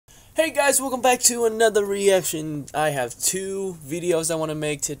Hey guys, welcome back to another reaction. I have two videos I want to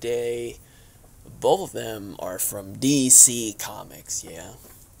make today. Both of them are from DC Comics, yeah.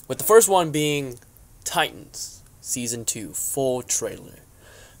 With the first one being Titans Season 2 full trailer.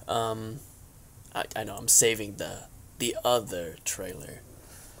 I know I'm saving the other trailer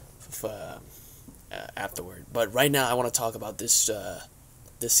for afterward, but right now I want to talk about this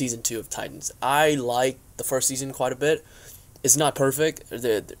Season 2 of Titans. I like the first season quite a bit. It's not perfect.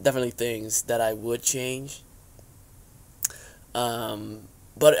 There are definitely things that I would change.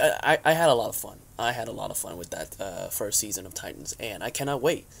 But I had a lot of fun. I had a lot of fun with that first season of Titans, and I cannot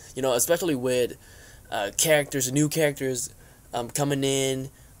wait. You know, especially with new characters coming in.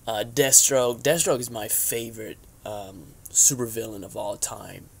 Deathstroke. Deathstroke is my favorite supervillain of all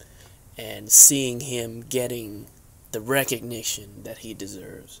time, and seeing him getting the recognition that he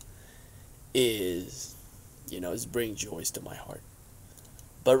deserves is, you know, it's bringing joys to my heart.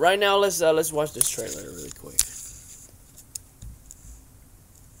 But right now, let's watch this trailer really quick.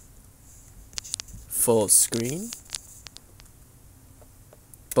 Full screen.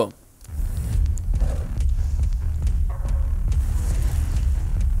 Boom.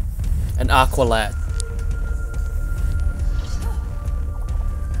 An Aqualad.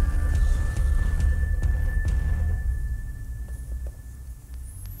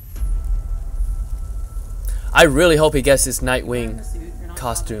 I really hope he gets his Nightwing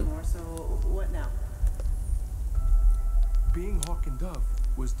costume. So what now? Being Hawk and Dove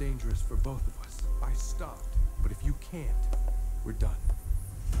was dangerous for both of us. I stopped. But if you can't, we're done.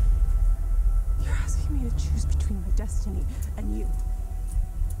 You're asking me to choose between my destiny and you.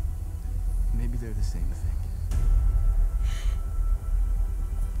 Maybe they're the same thing.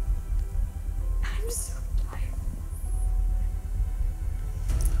 I'm so tired.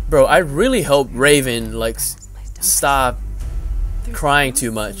 Bro, I really hope Raven stop crying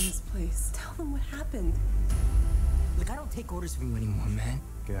too much. Tell them what happened. Look, I don't take orders from you anymore, man.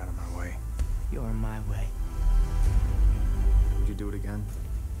 Get out of my way. You're my way. Would you do it again?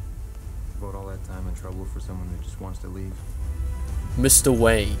 Devote all that time and trouble for someone that just wants to leave? Mr.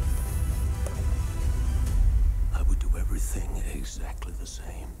 Wayne. I would do everything exactly the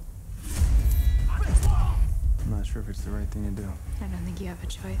same. I'm not sure if it's the right thing to do. I don't think you have a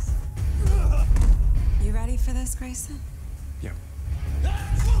choice. You ready for this, Grayson? Yeah.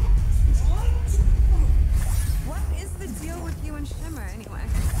 What is the deal with you and Shimmer, anyway?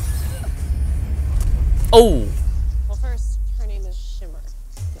 Oh! Well, first, her name is Shimmer.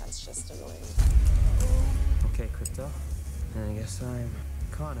 That's just annoying. Okay, Crypto. And I guess I'm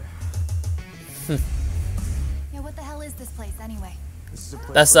Connor. Yeah, what the hell is this place, anyway? This is a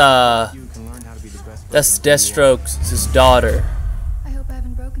place That's where you can learn how to be the best that's version of who you are. Deathstroke's daughter. I hope I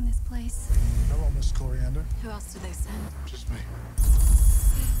haven't broken this place. Hello, Miss Coriander. Who else did they send? Just me.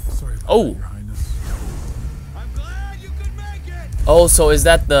 Sorry about Oh. that, Your Highness. I'm glad you could make it! Oh, so is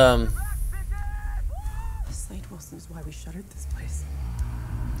that the Slade Wilson is why we shuttered this place.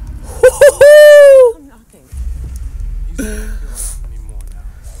 I'm knocking. He's gonna kill how many more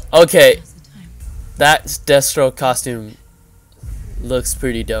now? Okay, Now's the time. that Deathstroke costume looks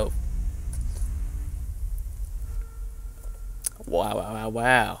pretty dope.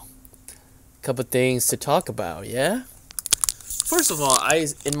 Wow. Couple things to talk about, yeah? First of all,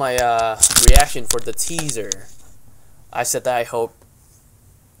 in my reaction for the teaser, I said that I hope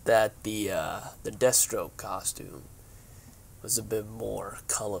that the Deathstroke costume was a bit more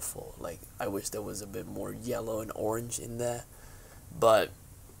colorful. Like, I wish there was a bit more yellow and orange in there. But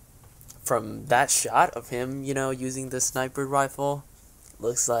from that shot of him, you know, using the sniper rifle,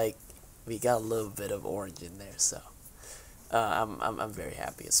 looks like we got a little bit of orange in there. So I'm very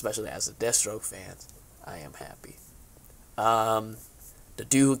happy, especially as a Deathstroke fan. I am happy. The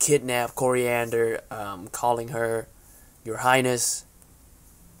dude who kidnapped Coriander, calling her Your Highness.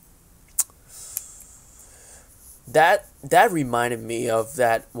 That reminded me of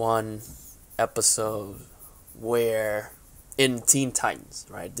that one episode where in Teen Titans,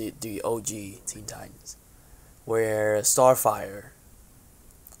 right? The OG Teen Titans, where Starfire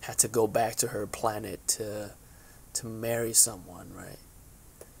had to go back to her planet to marry someone, right?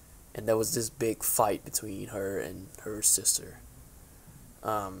 And there was this big fight between her and her sister.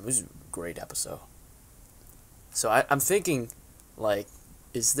 It was a great episode. So I'm thinking, like,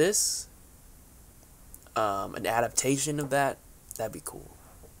 is this an adaptation of that? That'd be cool.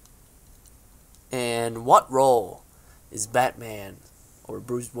 And what role is Batman or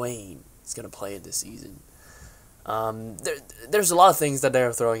Bruce Wayne is gonna play in this season? There's a lot of things that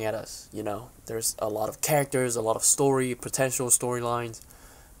they're throwing at us, you know. There's a lot of characters, a lot of potential storylines.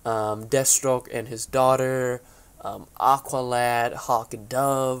 Deathstroke and his daughter, Aqualad, Hawk and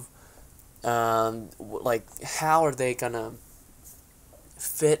Dove, Like, how are they gonna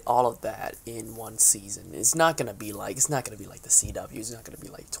fit all of that in one season? It's not gonna be like the CW. It's not gonna be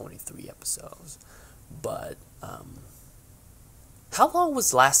like 23 episodes. But how long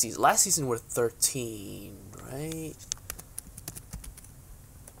was last season? Last season were 13, right?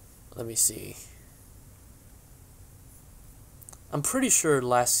 Let me see. I'm pretty sure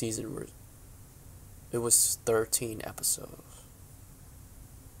last season it was 13 episodes.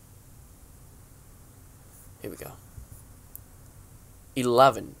 Here we go.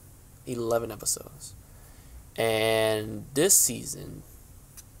 11 episodes. And this season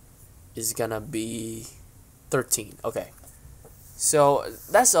is gonna be 13. Okay. So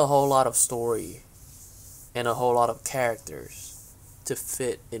that's a whole lot of story and a whole lot of characters to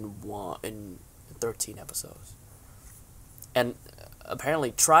fit in 13 episodes. And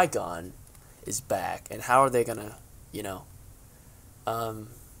apparently Trigon is back, and how are they gonna,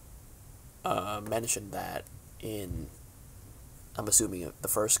 mention that in, I'm assuming, the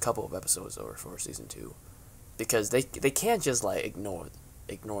first couple of episodes or for season 2, because they can't just like ignore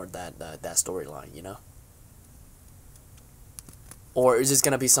that storyline, Or is this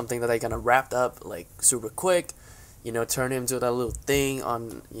gonna be something that they're gonna wrap up like super quick, turn into that little thing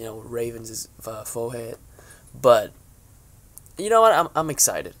on Raven's forehead? But you know what? I'm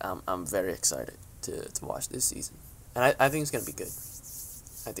excited. I'm very excited to watch this season, and I think it's gonna be good.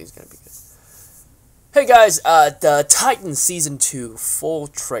 I think it's gonna be good. Hey guys, the Titan season 2 full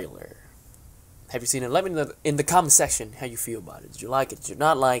trailer. Have you seen it? Let me know in the comment section how you feel about it. Did you like it? Did you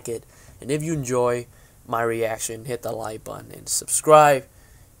not like it? And if you enjoy my reaction, hit the like button and subscribe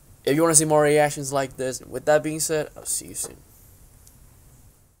if you want to see more reactions like this. With that being said, I'll see you soon.